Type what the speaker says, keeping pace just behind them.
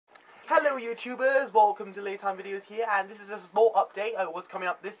Hello YouTubers, welcome to Laytime Videos here, and this is a small update of what's coming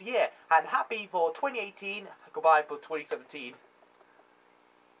up this year. And happy for 2018, goodbye for 2017.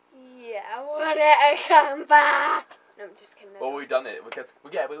 Yeah, I want to come back. No, I'm just kidding. Well, we've done it. We've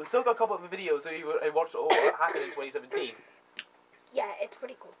still got a couple of videos so you watch all what happened in 2017. Yeah, it's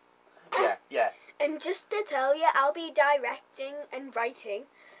pretty cool. Yeah. And just to tell you, I'll be directing and writing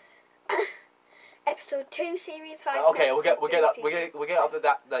episode 2, series 5. Okay, we'll get up to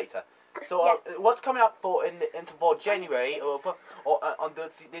that later. So what's coming up for for January or on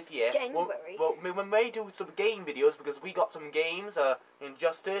this year? January. Well, we may do some game videos because we got some games.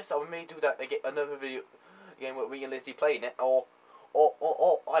 Injustice. So we may do that. They get another video game where we can literally playing it, or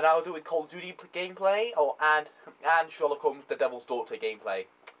and I'll do a Call of Duty gameplay, and Sherlock Holmes: The Devil's Daughter gameplay.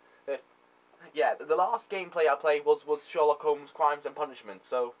 Yeah, the last gameplay I played was Sherlock Holmes: Crimes and Punishment.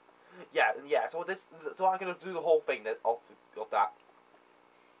 So yeah. So I'm gonna do the whole thing of that.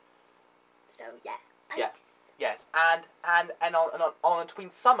 So yeah. Yeah. Yes. And on between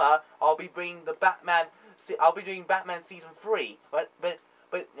summer, I'll be bringing the Batman. I'll be doing Batman season 3. But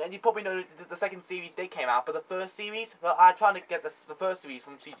and you probably know the second series they came out, but the first series, well, I'm trying to get the first series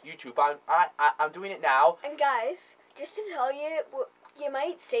from YouTube. I'm doing it now. And guys, just to tell you, you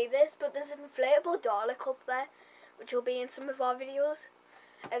might see this, but there's an inflatable Dalek up there, which will be in some of our videos.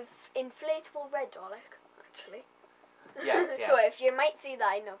 Of inflatable red Dalek, actually. Yes. So if you might see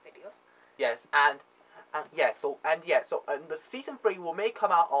that in our videos. Yes, so the season 3 may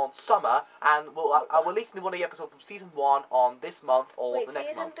come out on summer, and I'll release one of the episodes from season 1 on this month or the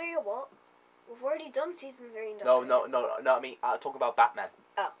next month. Wait, season 3 or what? We've already done season 3. No. I mean, I'll talk about Batman.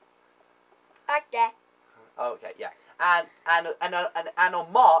 Oh. Okay. Okay, yeah. And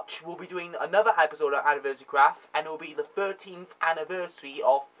on March we'll be doing another episode of Anniversary Craft, and it will be the 13th anniversary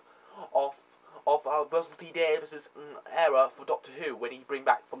of Russell T Davies' era for Doctor Who when he bring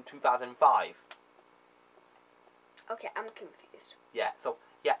back from 2005. Okay, I'm confused. Yeah, so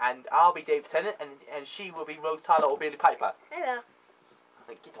yeah, and I'll be Dave Tennant, and she will be Rose Tyler or Billy Piper. Hello.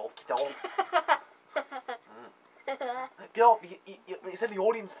 Get on. Get off. You send the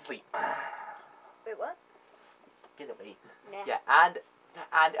audience to sleep. Wait, what? Get away. Nah. Yeah, and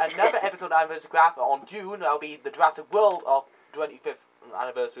another episode of Anniversary Graph on June. That'll be the Jurassic World of 25th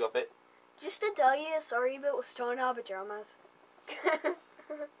anniversary of it. Just to tell you, sorry, but we're still in our pajamas.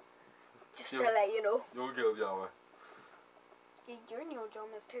 Just to let you know. You're in your pajama. Yeah, you're in your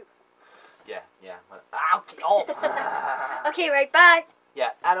pajamas too. Yeah. Ow, get off. Okay, right, bye.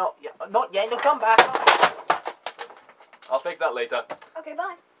 Yeah, and not yet. No, come back. I'll fix that later. Okay,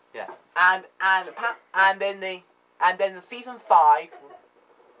 bye. Yeah, and then the season 5.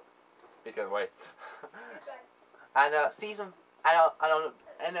 He's going away. And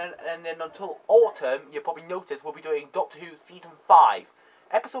and then until autumn, you'll probably notice we'll be doing Doctor Who season 5.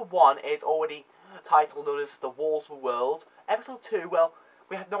 Episode 1 is already titled known as The Wars for Worlds. Episode 2, well,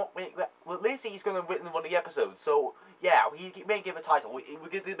 we have not. Lizzy's going to have written one of the episodes, so yeah, we may give a title. We're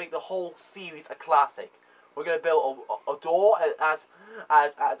going to make the whole series a classic. We're going to build a door as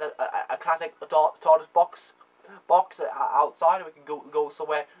a classic TARDIS box outside, and we can go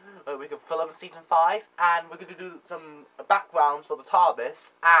somewhere. We can film season 5, and we're going to do some backgrounds for the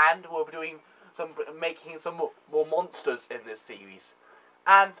TARDIS, and we'll be doing making some more monsters in this series,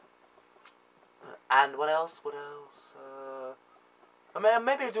 and what else? I mean,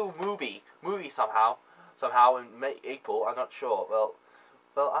 maybe I'll do a movie somehow in April. I'm not sure. Well,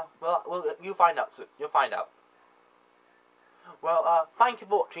 you'll find out soon. You'll find out. Well, thank you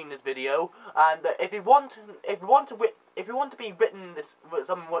for watching this video, and if you want to be written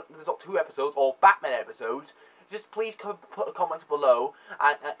some Doctor Who episodes or Batman episodes, just please put a comment below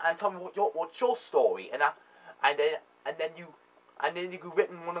and tell me what's your story, and then you can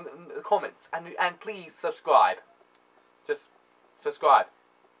written one in the comments, and please subscribe. Just subscribe.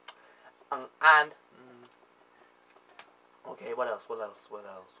 Okay, what else? Well,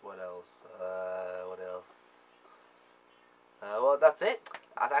 that's it.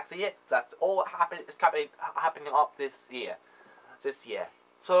 That's actually it. That's all happening up this year.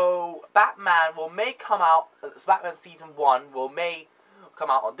 So Batman may come out. Batman season 1 may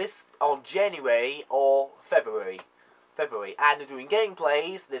come out on January or February. And they're doing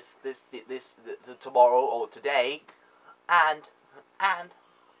gameplays this tomorrow or today, and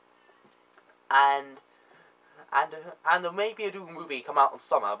maybe a movie come out in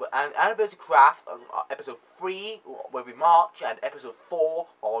summer, but Anniversary Craft episode 3 will be March, and episode 4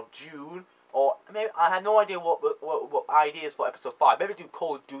 on June, or maybe I have no idea what ideas for episode 5. Maybe do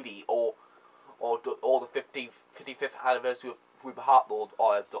Call of Duty or the 55th anniversary of Rupert Hartlord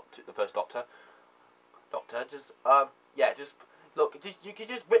or as the first Doctor. Just look, you could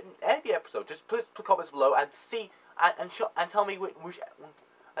just written maybe episode. Just put comments below and see and tell me which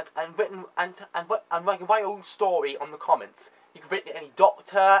and write my own story on the comments. You can write any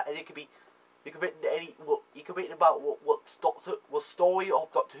doctor, and it could be about what story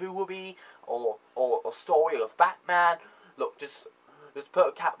of Doctor Who will be, or a story of Batman. Look, just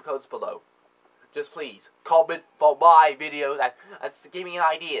put comments below. Just please comment for my videos and give me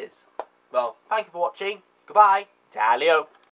ideas. Well, thank you for watching. Goodbye. Talio.